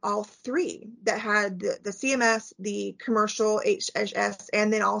all three, that had the CMS, the commercial HHS,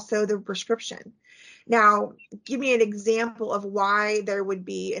 and then also the prescription. Now, give me an example of why there would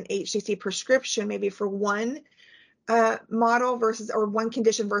be an HCC prescription, maybe for one model or one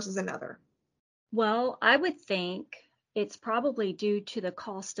condition versus another. Well, I would think it's probably due to the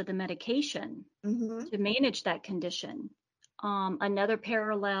cost of the medication to manage that condition. Another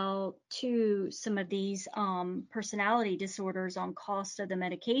parallel to some of these personality disorders on cost of the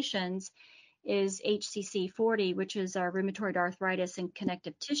medications is HCC 40, which is our rheumatoid arthritis and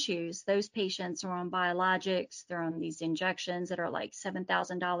connective tissues. Those patients are on biologics. They're on these injections that are like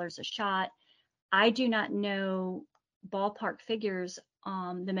 $7,000 a shot. I do not know ballpark figures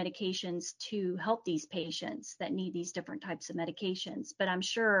on the medications to help these patients that need these different types of medications, but I'm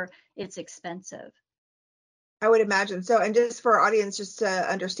sure it's expensive. I would imagine so. And just for our audience, just to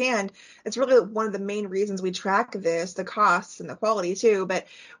understand, it's really one of the main reasons we track this, the costs and the quality too. But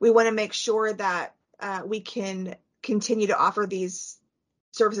we want to make sure that we can continue to offer these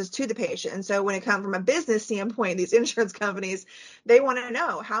services to the patient. And so when it comes from a business standpoint, these insurance companies, they want to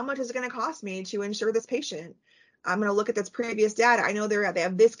know, how much is it going to cost me to insure this patient? I'm going to look at this previous data. I know they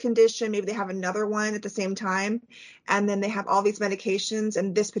have this condition, maybe they have another one at the same time, and then they have all these medications,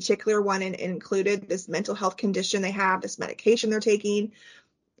 and this particular one included this mental health condition. They have this medication they're taking.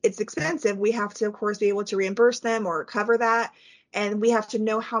 It's expensive. We have to, of course, be able to reimburse them or cover that, and we have to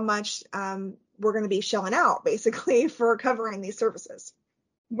know how much we're going to be shelling out, basically, for covering these services.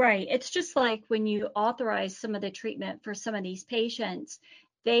 Right. It's just like when you authorize some of the treatment for some of these patients,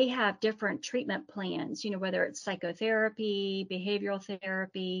 they have different treatment plans, whether it's psychotherapy, behavioral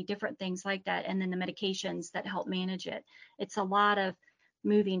therapy, different things like that, and then the medications that help manage it. It's a lot of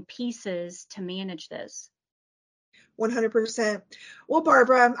moving pieces to manage this. 100%. Well,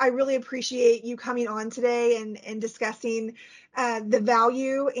 Barbara, I really appreciate you coming on today and discussing the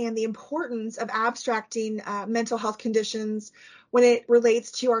value and the importance of abstracting mental health conditions when it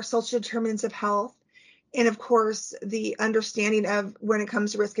relates to our social determinants of health. And of course, the understanding of when it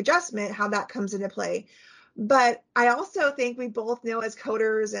comes to risk adjustment, how that comes into play. But I also think we both know, as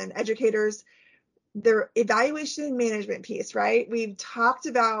coders and educators, the evaluation and management piece, right? We've talked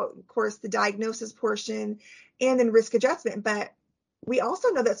about, of course, the diagnosis portion and then risk adjustment, but we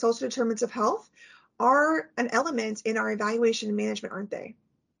also know that social determinants of health are an element in our evaluation and management, aren't they?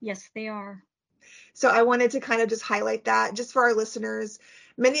 Yes, they are. So I wanted to kind of just highlight that just for our listeners.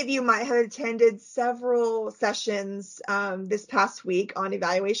 Many of you might have attended several sessions this past week on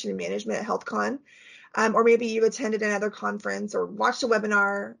evaluation and management at HealthCon, or maybe you attended another conference or watched a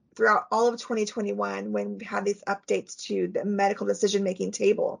webinar throughout all of 2021 when we had these updates to the medical decision-making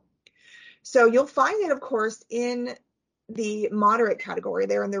table. So you'll find it, of course, in the moderate category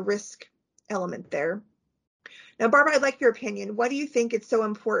there in the risk element there. Now, Barbara, I'd like your opinion. What do you think it's so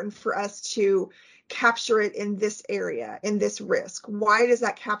important for us to capture it in this area, in this risk? Why does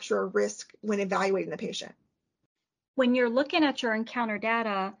that capture a risk when evaluating the patient? When you're looking at your encounter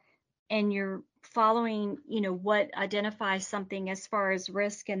data and you're following, what identifies something as far as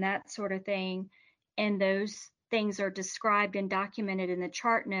risk and that sort of thing, and those things are described and documented in the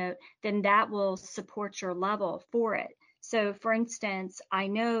chart note, then that will support your level for it. So for instance, I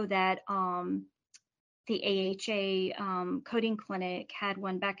know that the AHA coding clinic had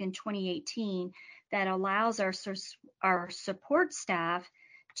one back in 2018 that allows our support staff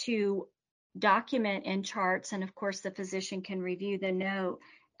to document in charts, and of course the physician can review the note,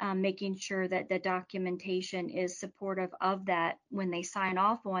 making sure that the documentation is supportive of that when they sign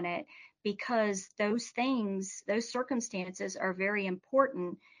off on it, because those circumstances are very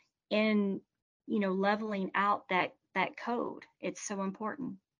important in leveling out that code. It's so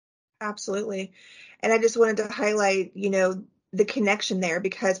important. Absolutely. And I just wanted to highlight, the connection there,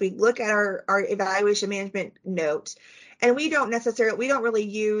 because we look at our evaluation management note and we don't really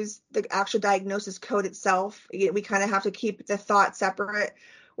use the actual diagnosis code itself. We kind of have to keep the thought separate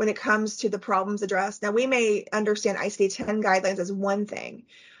when it comes to the problems addressed. Now, we may understand ICD-10 guidelines as one thing,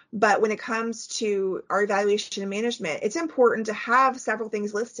 but when it comes to our evaluation and management, it's important to have several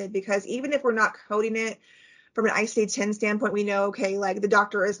things listed, because even if we're not coding it from an ICD-10 standpoint, we know, okay, like the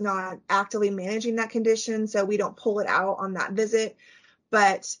doctor is not actively managing that condition, so we don't pull it out on that visit.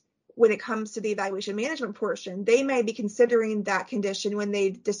 But when it comes to the evaluation management portion, they may be considering that condition when they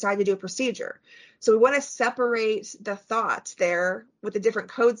decide to do a procedure. So we want to separate the thoughts there with the different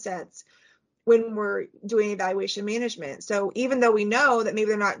code sets when we're doing evaluation management. So even though we know that maybe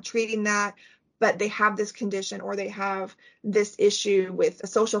they're not treating that, but they have this condition or they have this issue with a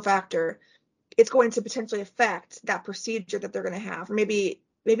social factor, it's going to potentially affect that procedure that they're going to have. Or maybe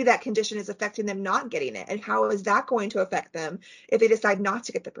that condition is affecting them not getting it. And how is that going to affect them if they decide not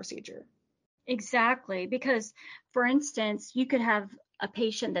to get the procedure? Exactly. Because, for instance, you could have a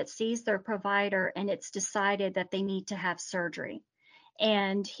patient that sees their provider and it's decided that they need to have surgery.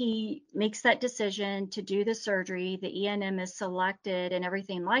 And he makes that decision to do the surgery. The ENM is selected and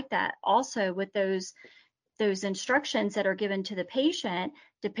everything like that. Also, with those instructions that are given to the patient,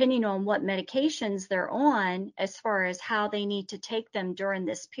 depending on what medications they're on, as far as how they need to take them during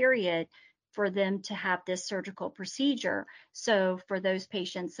this period for them to have this surgical procedure. So for those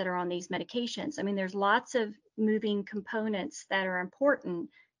patients that are on these medications, there's lots of moving components that are important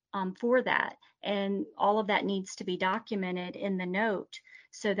for that. And all of that needs to be documented in the note.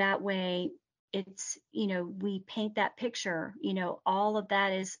 So that way it's, we paint that picture, all of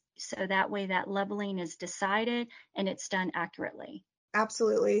that is, so that way that leveling is decided and it's done accurately.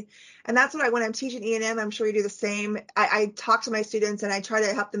 Absolutely. And that's what when I'm teaching E&M, I'm sure you do the same. I talk to my students and I try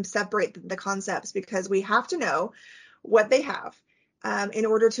to help them separate the concepts, because we have to know what they have in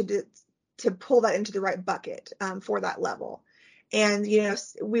order to pull that into the right bucket for that level. And,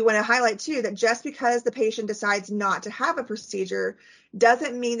 we want to highlight too that just because the patient decides not to have a procedure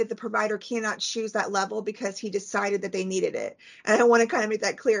doesn't mean that the provider cannot choose that level because he decided that they needed it. And I want to kind of make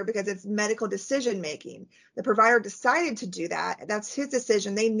that clear, because it's medical decision making. The provider decided to do that. That's his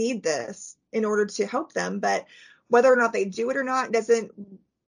decision. They need this in order to help them. But whether or not they do it or not doesn't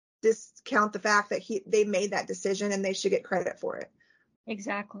discount the fact that they made that decision and they should get credit for it.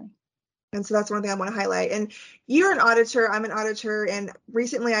 Exactly. And so that's one thing I want to highlight. And you're an auditor, I'm an auditor, and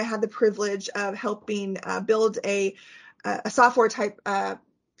recently I had the privilege of helping build a software type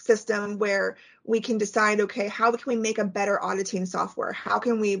system where we can decide, okay, how can we make a better auditing software? How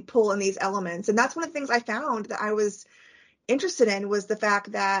can we pull in these elements? And that's one of the things I found that I was interested in, was the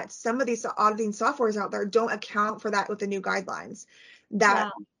fact that some of these auditing softwares out there don't account for that with the new guidelines. That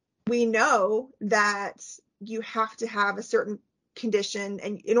Wow. We know that you have to have a certain condition,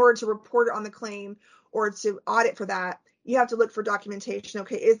 and in order to report it on the claim or to audit for that, you have to look for documentation.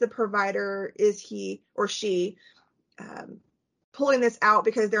 Okay, is the provider, is he or she pulling this out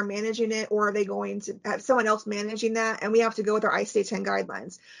because they're managing it, or are they going to have someone else managing that? And we have to go with our ICD-10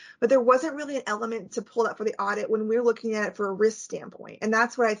 guidelines. But there wasn't really an element to pull that for the audit when we're looking at it for a risk standpoint. And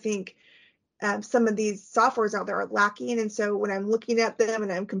that's what I think some of these softwares out there are lacking. And so when I'm looking at them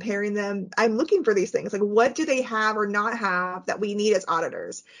and I'm comparing them, I'm looking for these things. Like, what do they have or not have that we need as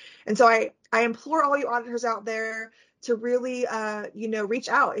auditors? And so I implore all you auditors out there to really, reach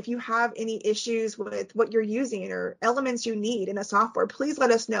out. If you have any issues with what you're using or elements you need in a software, please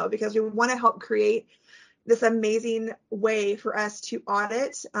let us know, because we want to help create this amazing way for us to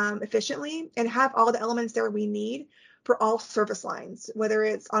audit efficiently and have all the elements there we need for all service lines, whether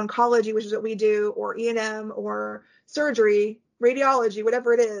it's oncology, which is what we do, or E&M, or surgery, radiology,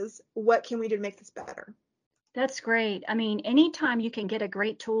 whatever it is. What can we do to make this better? That's great. I mean, anytime you can get a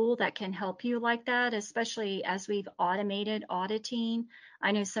great tool that can help you like that, especially as we've automated auditing.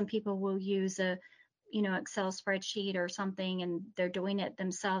 I know some people will use a Excel spreadsheet or something, and they're doing it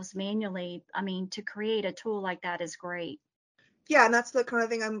themselves manually. I mean, to create a tool like that is great. Yeah, and that's the kind of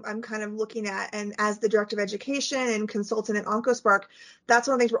thing I'm kind of looking at. And as the director of education and consultant at OncoSpark, that's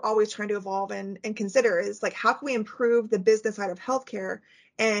one of the things we're always trying to evolve and consider is, like, how can we improve the business side of healthcare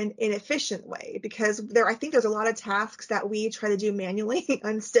in an efficient way? Because I think there's a lot of tasks that we try to do manually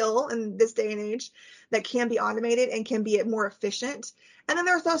and still in this day and age that can be automated and can be more efficient. And then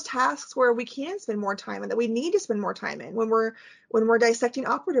there's those tasks where we can spend more time and that we need to spend more time in when we're dissecting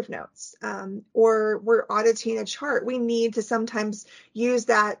operative notes, or we're auditing a chart. We need to sometimes use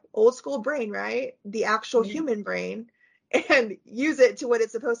that old school brain, right? The actual human brain, and use it to what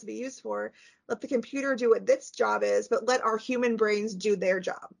it's supposed to be used for. Let the computer do what its job is, but let our human brains do their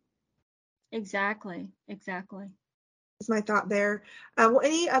job. Exactly. Is my thought there.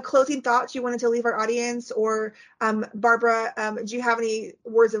 Any closing thoughts you wanted to leave our audience, or Barbara, do you have any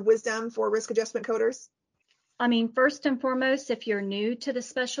words of wisdom for risk adjustment coders? I mean, first and foremost, if you're new to the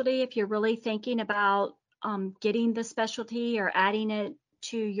specialty, if you're really thinking about getting the specialty or adding it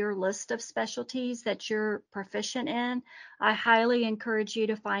to your list of specialties that you're proficient in, I highly encourage you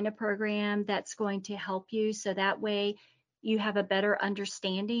to find a program that's going to help you, so that way you have a better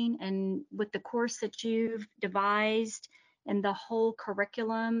understanding. And with the course that you've devised and the whole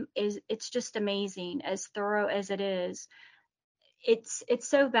curriculum, it's just amazing, as thorough as it is. It's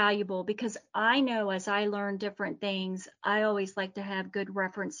so valuable, because I know as I learn different things, I always like to have good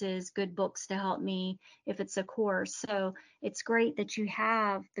references, good books to help me if it's a course. So it's great that you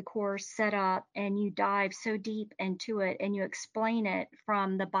have the course set up and you dive so deep into it and you explain it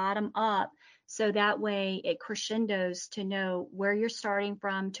from the bottom up, so that way it crescendos to know where you're starting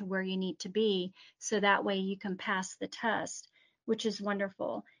from to where you need to be, so that way you can pass the test, which is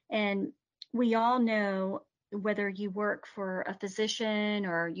wonderful. And we all know, whether you work for a physician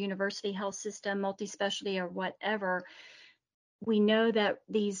or university health system, multi-specialty, or whatever, we know that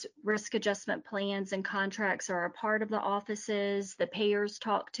these risk adjustment plans and contracts are a part of the offices. The payers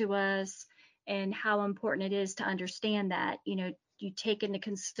talk to us, and how important it is to understand that. You take into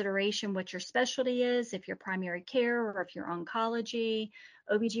consideration what your specialty is, if you're primary care or if you're oncology,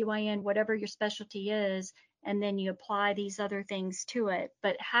 OBGYN, whatever your specialty is, and then you apply these other things to it.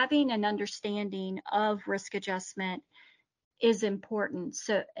 But having an understanding of risk adjustment is important.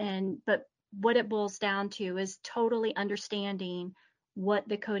 But what it boils down to is totally understanding what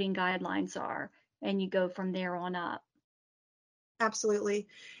the coding guidelines are, and you go from there on up. Absolutely.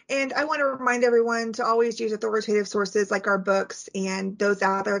 And I want to remind everyone to always use authoritative sources like our books and those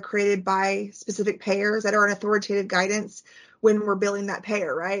out there created by specific payers that are an authoritative guidance when we're billing that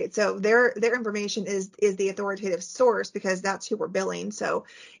payer, right? So their information is the authoritative source, because that's who we're billing. So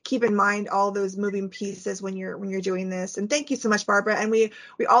keep in mind all those moving pieces when you're doing this. And thank you so much, Barbara. And we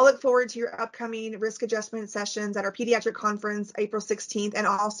all look forward to your upcoming risk adjustment sessions at our pediatric conference, April 16th, and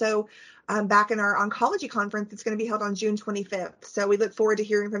also back in our oncology conference that's going to be held on June 25th. So we look forward to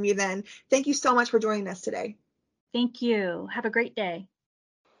hearing from you then. Thank you so much for joining us today. Thank you. Have a great day.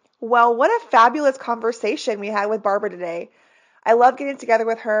 Well, what a fabulous conversation we had with Barbara today. I love getting together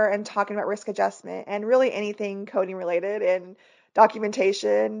with her and talking about risk adjustment and really anything coding related and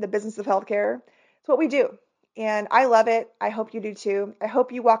documentation, the business of healthcare. It's what we do. And I love it. I hope you do too. I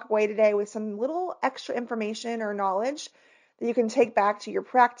hope you walk away today with some little extra information or knowledge that you can take back to your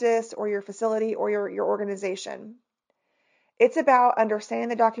practice or your facility or your organization. It's about understanding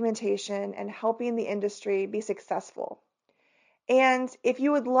the documentation and helping the industry be successful. And if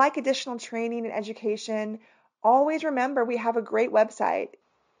you would like additional training and education, always remember we have a great website,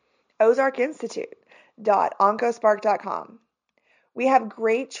 ozarkinstitute.oncospark.com. We have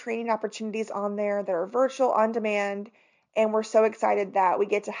great training opportunities on there that are virtual, on demand, and we're so excited that we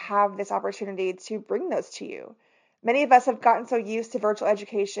get to have this opportunity to bring those to you. Many of us have gotten so used to virtual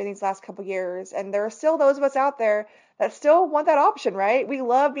education these last couple years, and there are still those of us out there that still want that option, right? We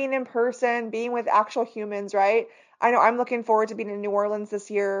love being in person, being with actual humans, right? I know I'm looking forward to being in New Orleans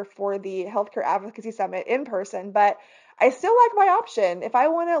this year for the Healthcare Advocacy Summit in person, but I still like my option. If I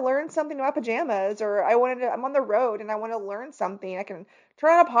want to learn something in my pajamas, or I'm on the road and I want to learn something, I can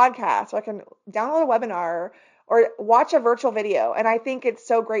turn on a podcast, or I can download a webinar or watch a virtual video. And I think it's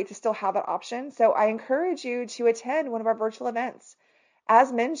so great to still have that option. So I encourage you to attend one of our virtual events.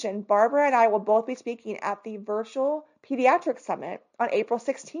 As mentioned, Barbara and I will both be speaking at the Virtual Pediatric Summit on April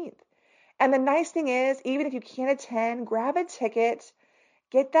 16th. And the nice thing is, even if you can't attend, grab a ticket,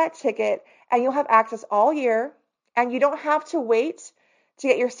 get that ticket, and you'll have access all year. And you don't have to wait to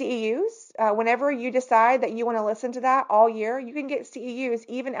get your CEUs. Whenever you decide that you want to listen to that all year, you can get CEUs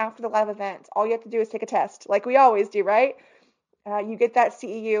even after the live event. All you have to do is take a test, like we always do, right? You get that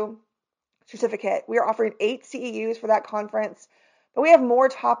CEU certificate. We are offering 8 CEUs for that conference. But we have more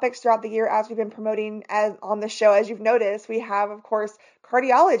topics throughout the year as we've been promoting on the show. As you've noticed, we have, of course,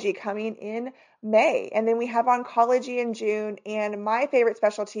 cardiology coming in May. And then we have oncology in June. And my favorite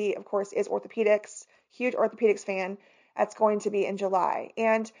specialty, of course, is orthopedics. Huge orthopedics fan. That's going to be in July.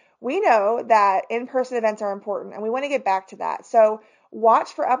 And we know that in-person events are important, and we want to get back to that. So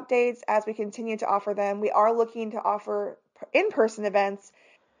watch for updates as we continue to offer them. We are looking to offer in-person events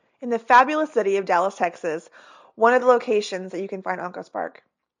in the fabulous city of Dallas, Texas, one of the locations that you can find OncoSpark.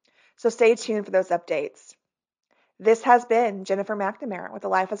 So stay tuned for those updates. This has been Jennifer McNamara with the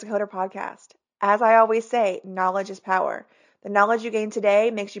Life as a Coder podcast. As I always say, knowledge is power. The knowledge you gain today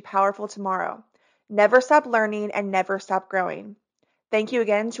makes you powerful tomorrow. Never stop learning and never stop growing. Thank you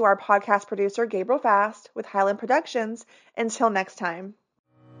again to our podcast producer, Gabriel Fast with Highland Productions. Until next time.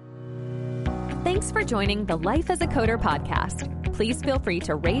 Thanks for joining the Life as a Coder podcast. Please feel free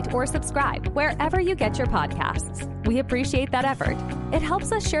to rate or subscribe wherever you get your podcasts. We appreciate that effort. It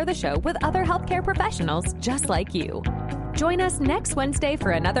helps us share the show with other healthcare professionals just like you. Join us next Wednesday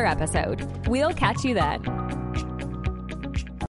for another episode. We'll catch you then.